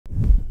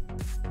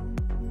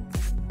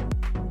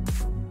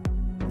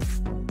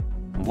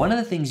One of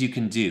the things you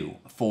can do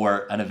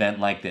for an event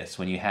like this,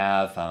 when you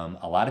have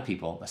a lot of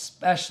people,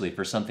 especially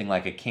for something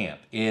like a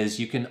camp,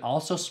 is you can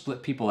also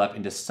split people up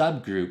into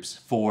subgroups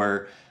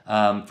for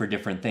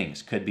different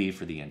things. Could be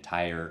for the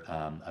entire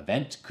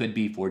event, could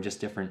be for just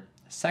different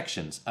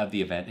sections of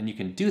the event, and you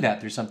can do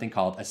that through something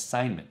called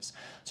assignments.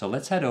 So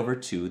let's head over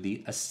to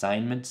the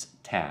Assignments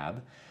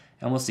tab,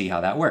 and we'll see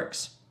how that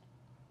works.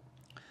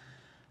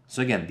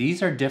 So again,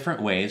 these are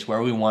different ways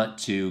where we want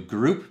to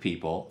group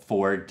people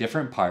for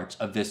different parts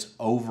of this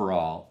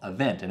overall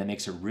event, and it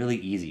makes it really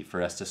easy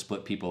for us to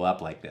split people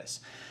up like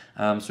this.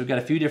 So we've got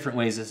a few different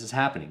ways this is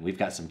happening. We've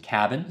got some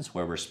cabins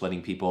where we're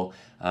splitting people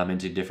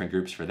into different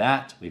groups for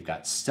that. We've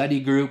got study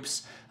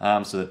groups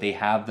so that they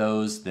have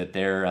those that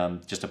they're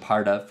just a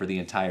part of for the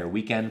entire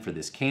weekend for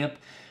this camp.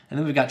 And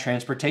then we've got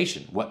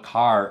transportation. What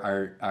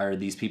car are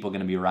these people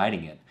going to be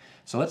riding in?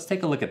 So let's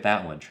take a look at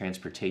that one,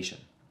 transportation.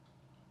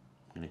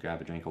 I'm going to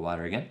grab a drink of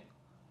water again.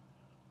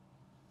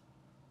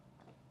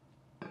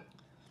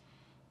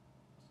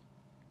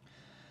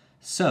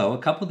 So a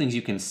couple things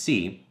you can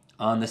see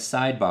on the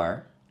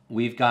sidebar.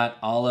 We've got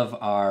all of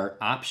our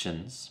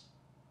options.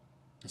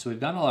 So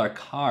we've got all our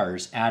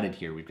cars added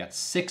here. We've got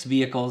 6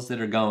 vehicles that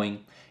are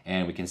going,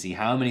 and we can see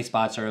how many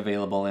spots are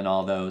available in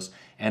all those.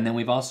 And then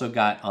we've also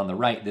got on the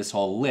right this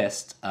whole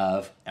list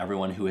of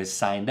everyone who has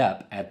signed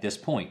up at this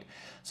point.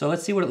 So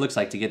let's see what it looks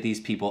like to get these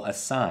people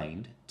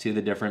assigned to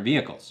the different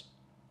vehicles.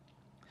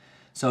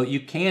 So you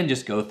can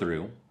just go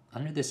through,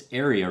 under this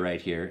area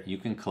right here, you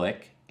can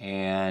click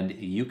and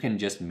you can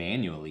just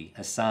manually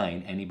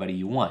assign anybody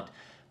you want.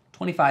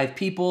 25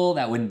 people,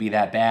 that wouldn't be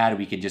that bad.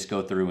 We could just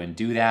go through and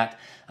do that.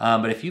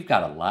 But if you've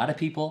got a lot of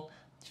people,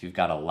 if you've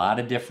got a lot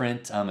of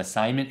different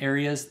assignment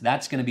areas,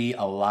 that's going to be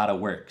a lot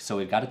of work. So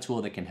we've got a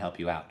tool that can help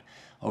you out.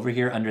 Over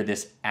here under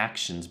this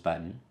Actions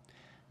button,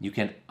 you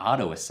can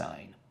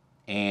auto-assign.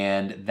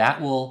 And that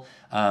will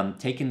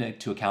take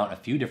into account a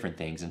few different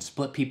things and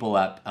split people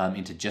up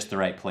into just the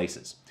right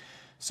places.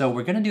 So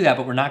we're going to do that,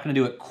 but we're not going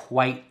to do it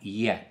quite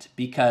yet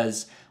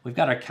because we've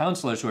got our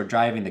counselors who are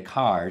driving the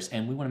cars,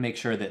 and we want to make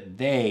sure that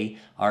they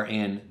are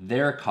in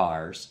their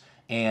cars.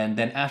 And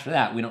then after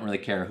that, we don't really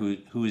care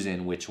who's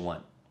in which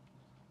one.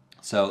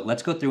 So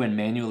let's go through and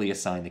manually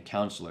assign the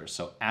counselors.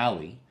 So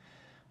Allie,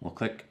 we'll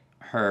click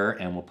her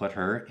and we'll put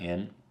her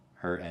in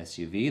her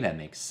SUV. That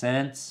makes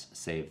sense.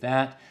 Save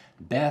that.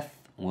 Beth,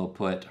 we'll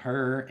put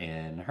her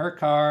in her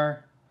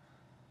car.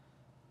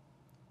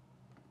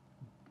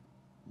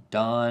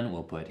 Don,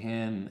 we'll put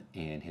him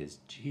in his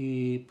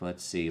Jeep.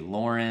 Let's see,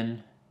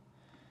 Lauren.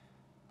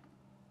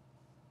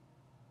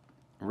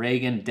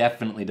 Reagan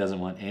definitely doesn't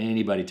want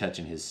anybody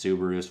touching his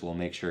Subaru, so we'll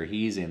make sure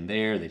he's in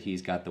there, that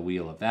he's got the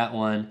wheel of that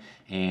one.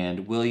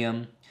 And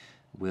William,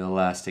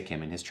 we'll stick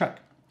him in his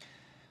truck.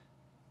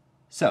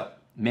 So,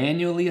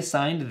 manually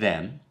assigned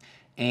them,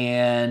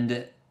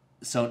 and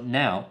so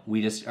now we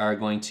just are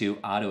going to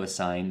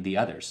auto-assign the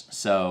others.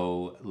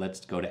 So let's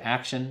go to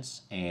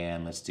Actions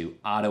and let's do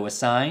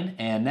auto-assign.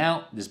 And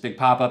now this big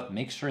pop-up,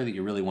 make sure that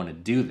you really want to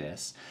do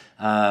this.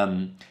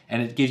 And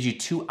it gives you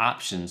 2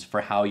 options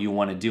for how you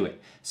want to do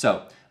it.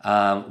 So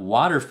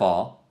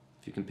waterfall,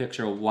 if you can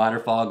picture a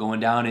waterfall going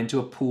down into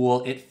a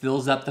pool, it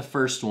fills up the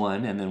first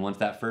one. And then once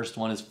that first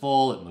one is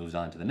full, it moves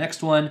on to the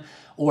next one.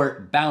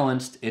 Or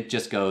balanced, it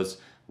just goes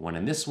one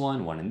in this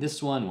one, one in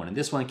this one, one in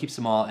this one, keeps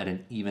them all at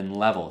an even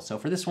level. So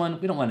for this one,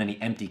 we don't want any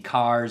empty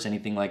cars,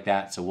 anything like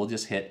that. So we'll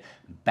just hit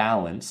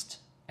balanced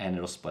and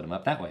it'll split them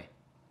up that way.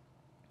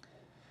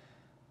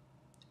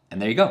 And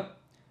there you go.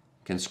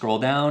 You can scroll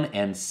down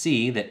and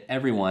see that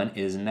everyone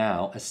is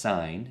now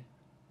assigned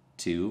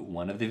to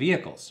one of the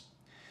vehicles.